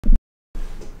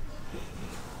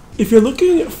If you're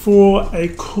looking for a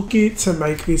cookie to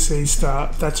make this Easter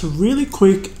that's really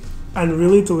quick and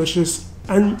really delicious,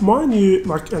 and mind you,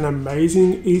 like an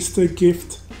amazing Easter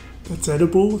gift that's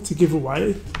edible to give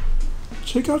away,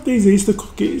 check out these Easter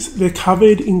cookies. They're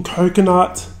covered in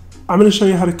coconut. I'm going to show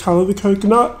you how to color the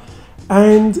coconut,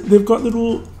 and they've got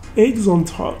little eggs on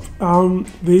top.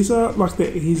 These are like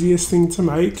the easiest thing to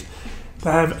make.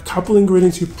 They have a couple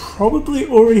ingredients you probably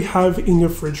already have in your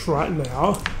fridge right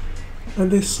now, and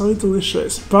they're so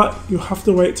delicious, but you'll have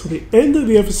to wait till the end of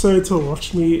the episode to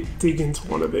watch me dig into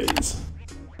one of these.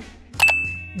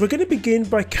 We're going to begin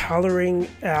by colouring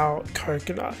our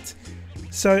coconut.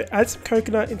 So add some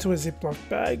coconut into a Ziploc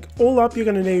bag. All up, you're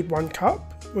going to need 1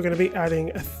 cup. We're going to be adding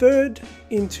 1/3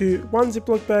 into 1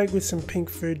 Ziploc bag with some pink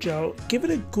food gel. Give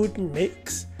it a good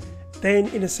mix. Then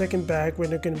in a second bag,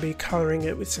 we're going to be colouring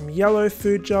it with some yellow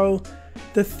food gel.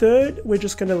 The third, we're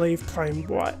just going to leave plain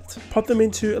white. Pop them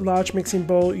into a large mixing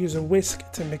bowl, use a whisk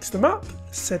to mix them up,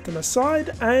 set them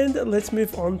aside, and let's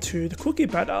move on to the cookie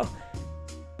batter.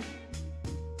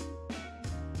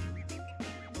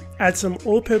 Add some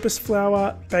all-purpose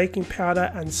flour, baking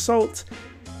powder and salt,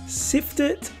 sift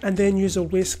it, and then use a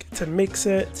whisk to mix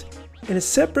it. In a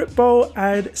separate bowl,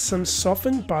 add some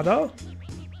softened butter,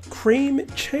 cream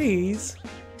cheese,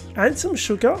 and some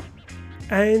sugar,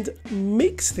 and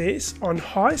mix this on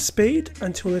high speed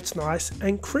until it's nice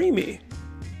and creamy.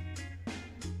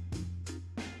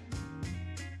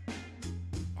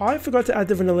 I forgot to add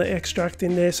the vanilla extract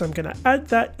in there, so I'm going to add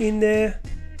that in there.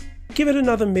 Give it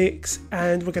another mix,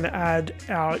 and we're going to add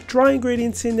our dry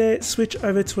ingredients in there, switch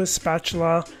over to a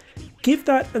spatula, give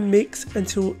that a mix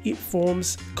until it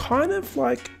forms kind of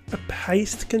like a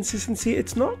paste consistency.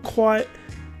 It's not quite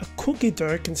a cookie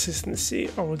dough consistency,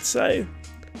 I would say.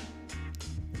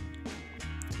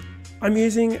 I'm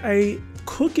using a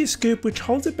cookie scoop which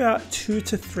holds about 2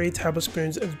 to 3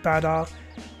 tablespoons of batter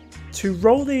to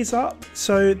roll these up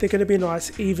so they're going to be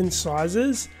nice even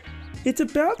sizes. It's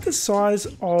about the size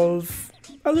of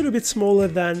a little bit smaller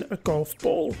than a golf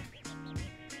ball.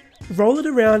 Roll it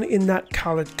around in that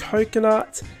coloured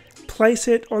coconut, place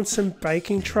it on some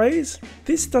baking trays.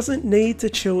 This doesn't need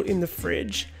to chill in the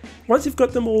fridge. Once you've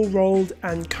got them all rolled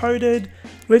and coated,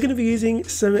 we're going to be using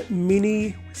some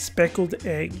mini speckled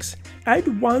eggs.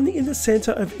 Add 1 in the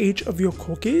center of each of your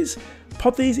cookies.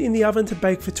 Pop these in the oven to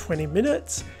bake for 20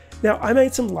 minutes. Now I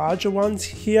made some larger ones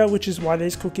here, which is why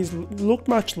these cookies look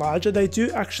much larger. They do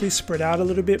actually spread out a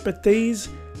little bit, but these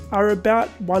are about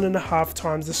 1.5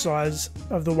 times the size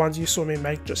of the ones you saw me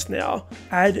make just now.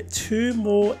 Add 2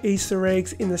 more Easter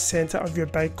eggs in the center of your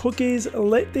baked cookies.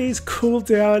 Let these cool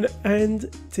down and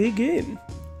dig in.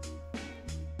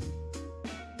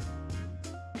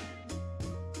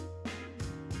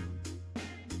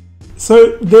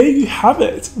 So there you have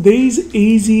it. These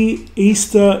easy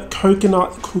Easter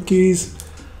coconut cookies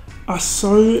are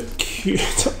so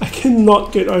cute. I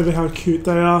cannot get over how cute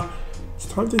they are. It's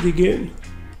time to dig in.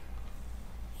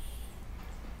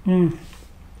 I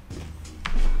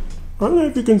don't know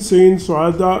if you can see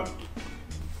inside that.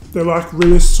 They're like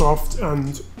really soft,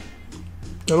 and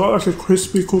they're not like a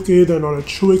crispy cookie, they're not a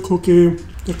chewy cookie.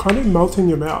 They kind of melt in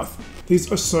your mouth.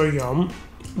 These are so yum.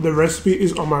 The recipe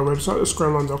is on my website,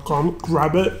 scran.com.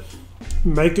 Grab it,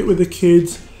 make it with the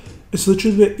kids. It's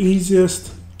literally the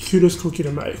easiest, cutest cookie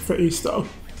to make for Easter.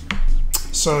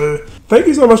 So thank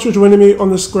you so much for joining me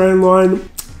on the Scran line.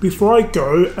 Before I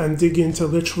go and dig into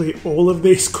literally all of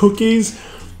these cookies,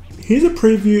 here's a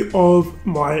preview of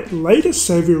my latest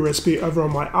savoury recipe over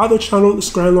on my other channel,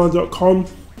 scranline.com.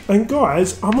 And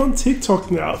guys, I'm on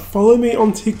TikTok now. Follow me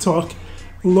on TikTok.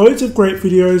 Loads of great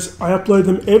videos. I upload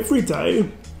them every day.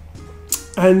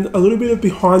 And a little bit of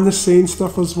behind the scenes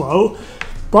stuff as well.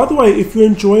 By the way, if you're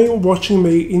enjoying watching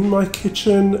me in my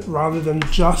kitchen rather than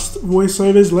just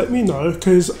voiceovers, let me know,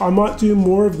 because I might do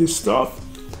more of this stuff.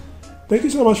 Thank you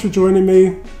so much for joining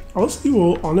me. I'll see you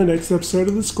all on the next episode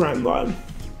of the Scran Line.